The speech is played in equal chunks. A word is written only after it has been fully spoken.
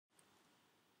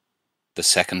The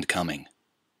Second Coming.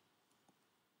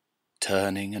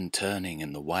 Turning and turning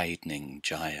in the widening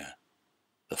gyre,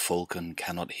 the falcon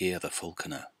cannot hear the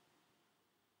falconer.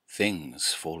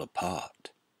 Things fall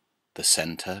apart, the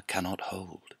centre cannot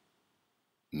hold.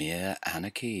 Mere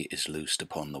anarchy is loosed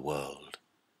upon the world.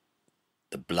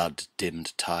 The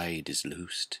blood-dimmed tide is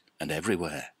loosed, and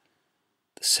everywhere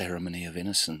the ceremony of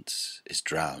innocence is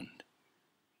drowned.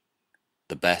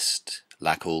 The best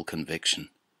lack all conviction,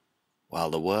 while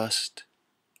the worst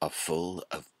are full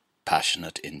of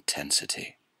passionate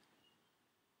intensity.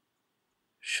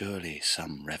 Surely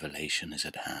some revelation is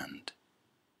at hand.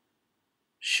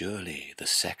 Surely the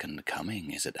second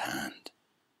coming is at hand.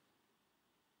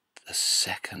 The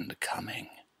second coming.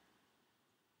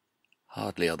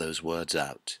 Hardly are those words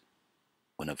out,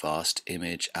 when a vast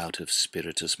image out of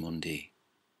Spiritus Mundi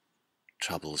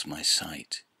troubles my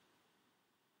sight.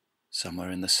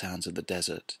 Somewhere in the sands of the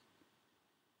desert,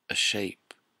 a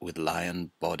shape with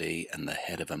lion body and the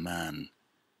head of a man,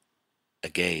 a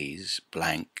gaze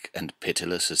blank and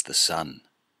pitiless as the sun,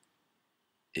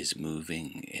 is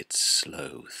moving its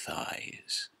slow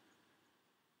thighs,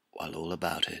 while all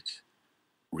about it,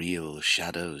 real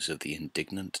shadows of the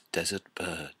indignant desert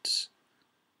birds.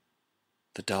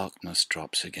 The darkness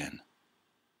drops again,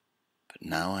 but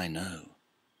now I know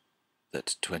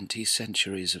that 20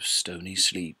 centuries of stony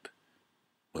sleep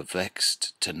were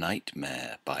vexed to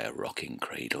nightmare by a rocking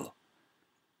cradle.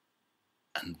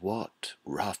 And what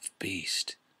rough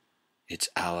beast, its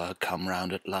hour come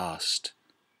round at last,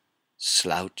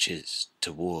 slouches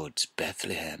towards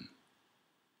Bethlehem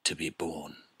to be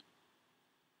born?